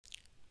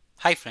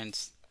Hi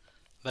friends,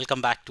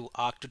 welcome back to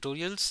Arc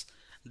Tutorials.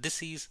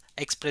 This is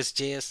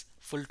expressjs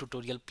full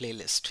tutorial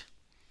playlist.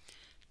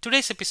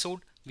 Today's episode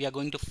we are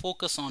going to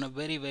focus on a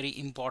very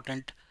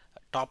important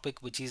topic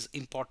which is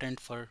important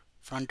for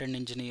front-end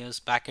engineers,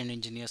 back-end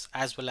engineers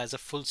as well as a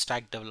full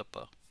stack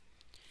developer.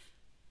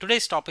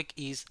 Today's topic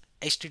is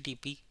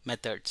HTTP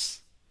methods.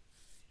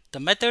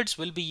 The methods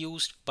will be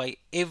used by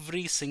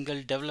every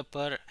single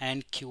developer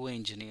and QA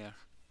engineer.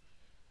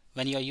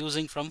 When you are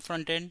using from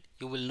front end,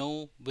 you will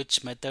know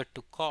which method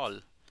to call.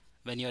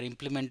 When you are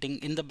implementing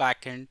in the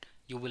back end,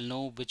 you will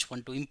know which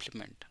one to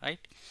implement, right?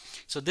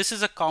 So this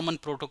is a common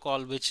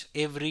protocol which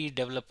every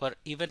developer,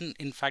 even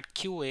in fact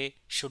QA,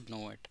 should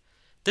know it.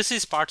 This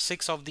is part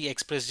 6 of the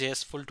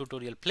expressjs full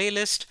tutorial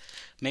playlist.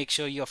 Make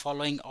sure you are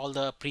following all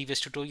the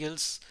previous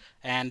tutorials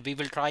and we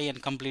will try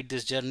and complete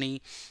this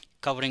journey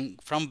covering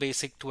from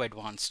basic to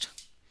advanced.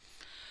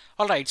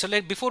 Alright,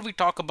 so before we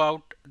talk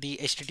about the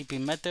HTTP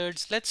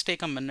methods, let's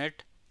take a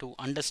minute to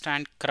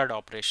understand CRUD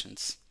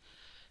operations.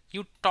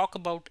 You talk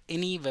about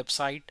any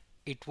website,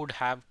 it would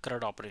have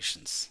CRUD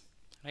operations,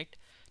 right?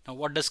 Now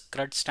what does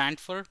CRUD stand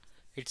for?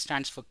 It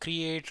stands for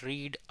create,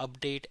 read,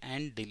 update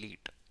and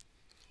delete.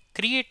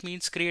 Create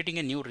means creating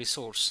a new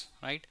resource,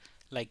 right?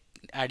 Like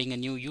adding a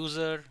new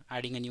user,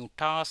 adding a new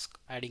task,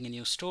 adding a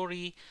new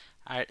story,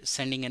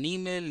 sending an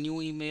email,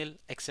 new email,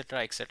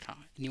 etc., etc.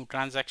 New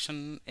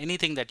transaction,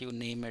 anything that you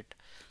name it.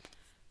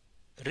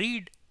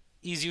 Read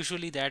is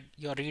usually that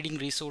you're reading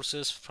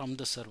resources from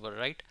the server,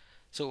 right?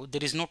 So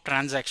there is no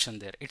transaction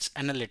there. It's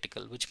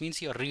analytical, which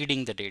means you're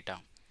reading the data.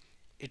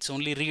 It's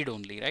only read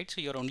only, right? So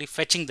you're only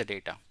fetching the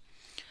data.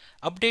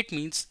 Update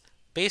means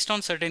based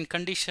on certain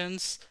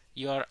conditions,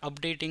 you are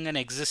updating an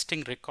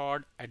existing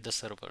record at the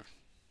server.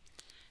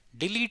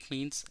 Delete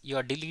means you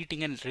are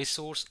deleting a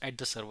resource at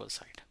the server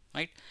side,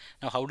 right?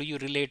 Now how do you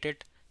relate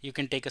it? You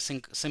can take a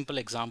simple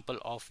example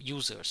of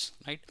users,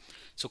 right?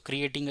 So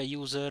creating a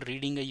user,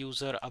 reading a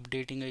user,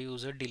 updating a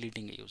user,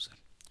 deleting a user,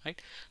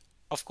 right?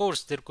 Of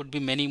course, there could be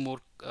many more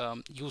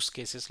use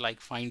cases like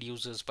find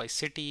users by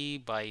city,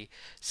 by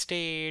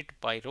state,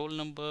 by roll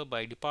number,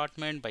 by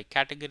department, by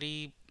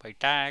category, by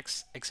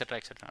tax, etc.,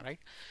 etc., right?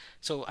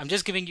 So I'm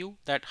just giving you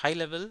that high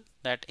level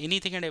that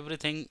anything and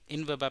everything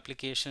in web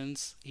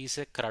applications is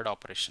a CRUD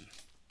operation.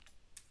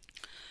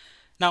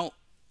 Now,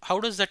 how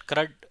does that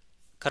CRUD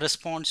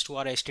corresponds to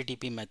our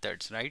HTTP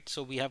methods, right?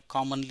 So we have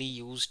commonly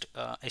used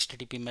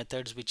HTTP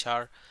methods which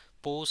are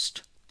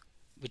post,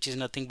 which is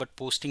nothing but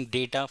posting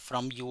data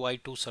from UI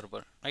to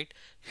server, right?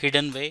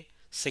 Hidden way,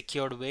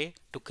 secured way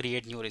to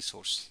create new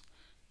resource.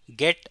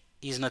 Get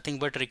is nothing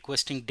but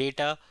requesting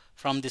data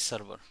from the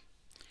server.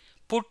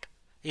 Put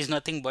is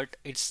nothing but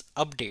it's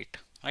update,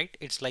 right?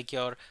 It's like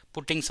you're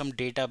putting some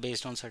data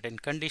based on certain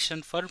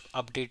condition for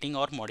updating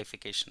or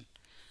modification.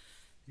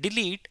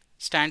 Delete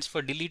stands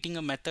for deleting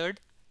a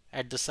method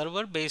at the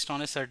server based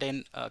on a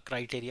certain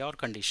criteria or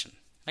condition,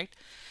 right?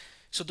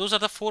 So those are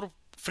the four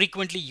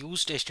frequently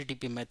used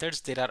HTTP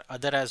methods. There are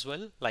other as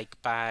well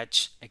like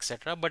patch,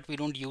 etc., but we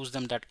don't use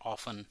them that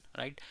often,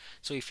 right?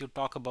 So if you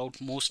talk about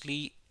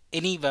mostly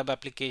any web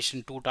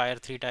application, 2-tier,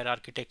 3-tier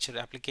architecture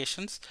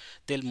applications,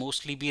 they'll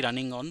mostly be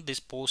running on this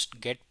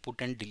post, get,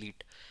 put and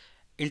delete.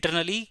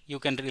 Internally, you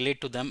can relate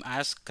to them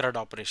as CRUD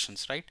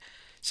operations, right?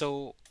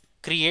 So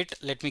create,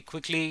 let me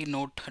quickly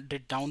note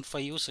it down for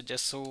you, so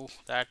just so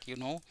that you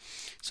know.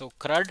 So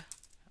CRUD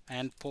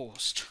and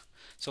post.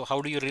 So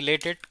how do you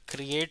relate it?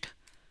 Create,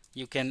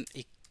 you can,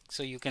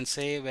 so you can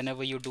say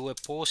whenever you do a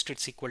post,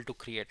 it's equal to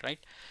create, right?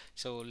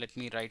 So let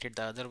me write it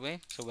the other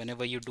way. So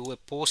whenever you do a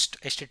post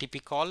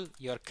HTTP call,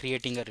 you are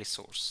creating a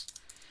resource.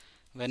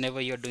 Whenever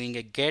you're doing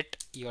a get,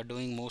 you are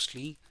doing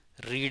mostly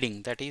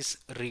reading, that is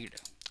read,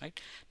 right?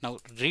 Now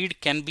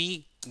read can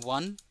be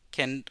one,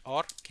 can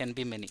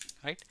be many,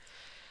 right?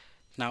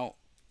 Now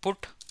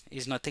put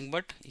is nothing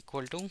but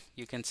equal to,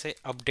 you can say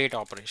update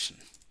operation,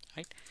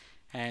 right?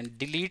 And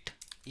delete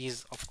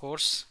is of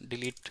course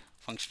delete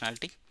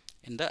functionality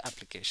in the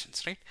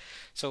applications, right?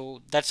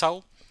 So that's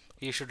how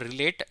you should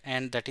relate,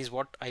 and that is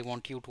what I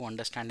want you to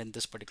understand in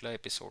this particular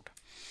episode.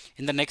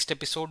 In the next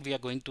episode we are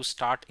going to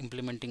start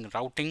implementing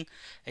routing,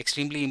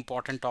 extremely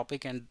important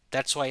topic, and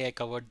that's why I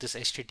covered this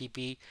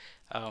HTTP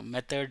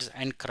methods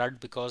and CRUD,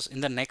 because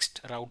in the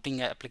next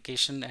routing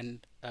application and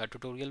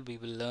tutorial we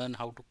will learn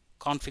how to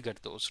configure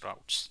those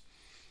routes.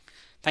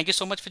 Thank you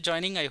so much for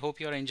joining. I hope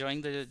you are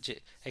enjoying the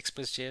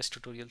expressjs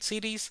tutorial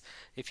series.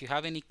 If you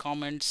have any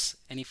comments,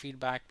 any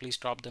feedback, please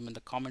drop them in the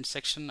comment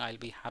section. I'll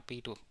be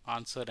happy to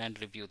answer and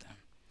review them.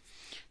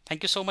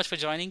 Thank you so much for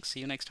joining.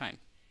 See you next time.